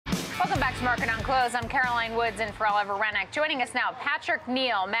Welcome back to Market on Close. I'm Caroline Woods in for Oliver Rennick. Joining us now, Patrick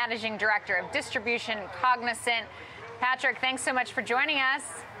Neal, Managing Director of Distribution Cognizant. Patrick, thanks so much for joining us.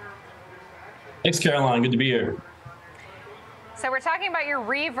 Thanks, Caroline. Good to be here. So we're talking about your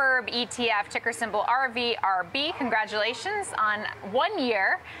Reverb ETF, ticker symbol RVRB. Congratulations on 1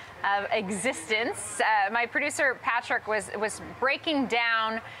 year of existence. My producer, Patrick, was breaking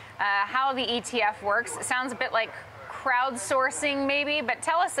down how the ETF works. It sounds a bit like crowdsourcing maybe, but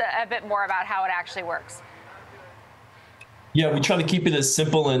tell us a bit more about how it actually works. Yeah, we try to keep it as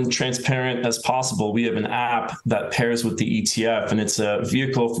simple and transparent as possible. We have an app that pairs with the ETF, and it's a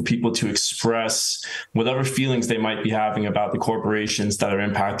vehicle for people to express whatever feelings they might be having about the corporations that are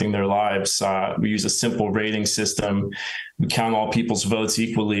impacting their lives. We use a simple rating system. We count all people's votes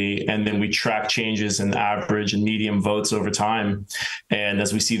equally, and then we track changes in average and median votes over time. And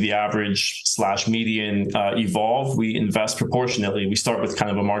as we see the average/median evolve, we invest proportionately. We start with kind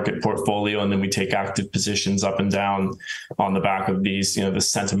of a market portfolio, and then we take active positions up and down on the back of these, the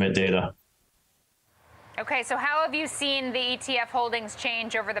sentiment data. Okay, so how have you seen the ETF holdings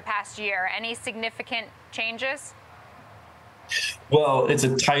change over the past year? Any significant changes? Well, it's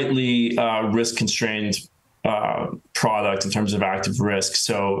a tightly risk-constrained product in terms of active risk.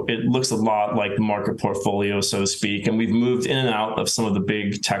 So it looks a lot like the market portfolio, so to speak. And we've moved in and out of some of the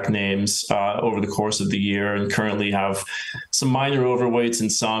big tech names over the course of the year, and currently have some minor overweights in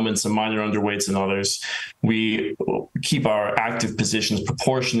some and some minor underweights in others. We keep our active positions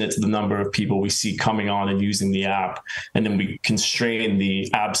proportionate to the number of people we see coming on and using the app. And then we constrain the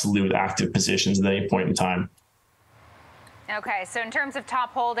absolute active positions at any point in time. Okay, so in terms of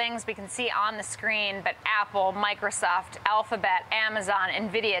top holdings, we can see on the screen, but Apple, Microsoft, Alphabet, Amazon,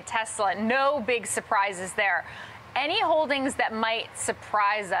 Nvidia, Tesla, no big surprises there. Any holdings that might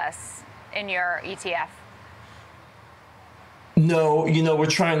surprise us in your ETF? No, we're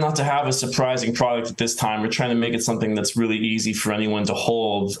trying not to have a surprising product at this time. We're trying to make it something that's really easy for anyone to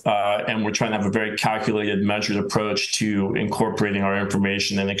hold. And we're trying to have a very calculated, measured approach to incorporating our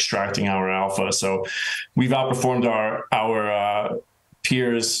information and extracting our alpha. So we've outperformed our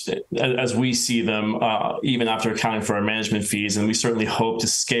peers as we see them, even after accounting for our management fees. And we certainly hope to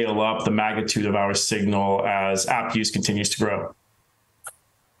scale up the magnitude of our signal as app use continues to grow.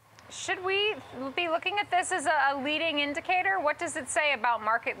 Should we be looking at this as a leading indicator? What does it say about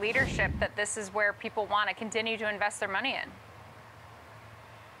market leadership that this is where people want to continue to invest their money in?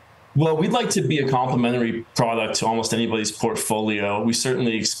 Well, we'd like to be a complementary product to almost anybody's portfolio. We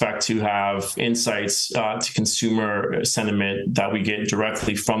certainly expect to have insights to consumer sentiment that we get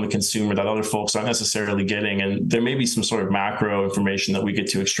directly from the consumer that other folks aren't necessarily getting. And there may be some sort of macro information that we get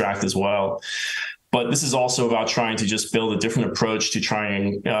to extract as well. But this is also about trying to just build a different approach to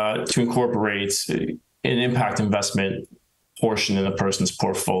trying to incorporate an impact investment portion in a person's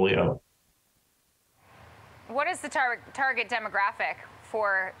portfolio. What is the target demographic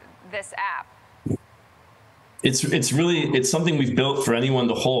for this app? It's something we've built for anyone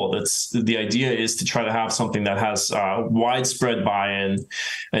to hold. The idea is to try to have something that has widespread buy-in,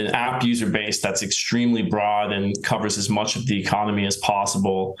 an app user base that's extremely broad and covers as much of the economy as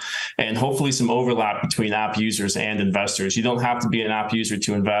possible, and hopefully some overlap between app users and investors. You don't have to be an app user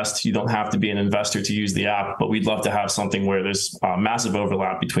to invest. You don't have to be an investor to use the app, but we'd love to have something where there's massive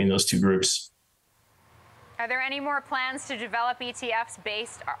overlap between those two groups. Are there any more plans to develop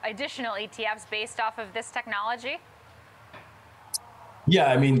additional ETFs based off of this technology? Yeah,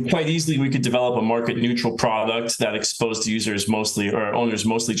 I mean, quite easily we could develop a market-neutral product that exposed users mostly, or owners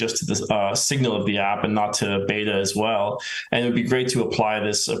mostly, just to the signal of the app and not to beta as well. And it would be great to apply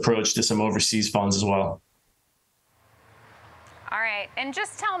this approach to some overseas funds as well. All right, and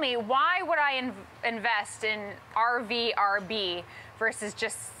just tell me, why would I invest in RVRB versus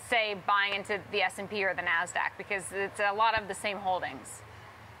just, say, buying into the S&P or the NASDAQ? Because it's a lot of the same holdings.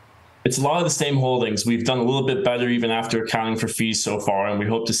 It's a lot of the same holdings. We've done a little bit better even after accounting for fees so far, and we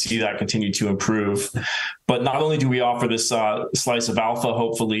hope to see that continue to improve. But not only do we offer this slice of alpha,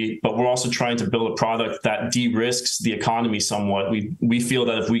 hopefully, but we're also trying to build a product that de-risks the economy somewhat. We feel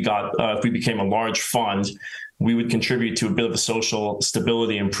that if we became a large fund, we would contribute to a bit of a social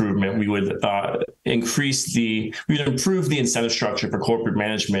stability improvement. We would improve the incentive structure for corporate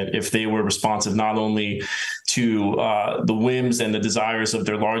management if they were responsive not only to the whims and the desires of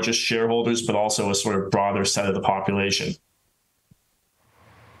their largest shareholders, but also a sort of broader set of the population.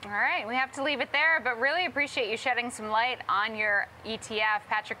 All right, we have to leave it there, but really appreciate you shedding some light on your ETF.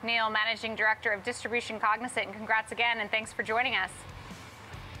 Patrick Neal, Managing Director of Distribution Cognizant, and congrats again, and thanks for joining us.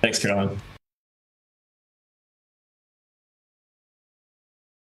 Thanks, Caroline.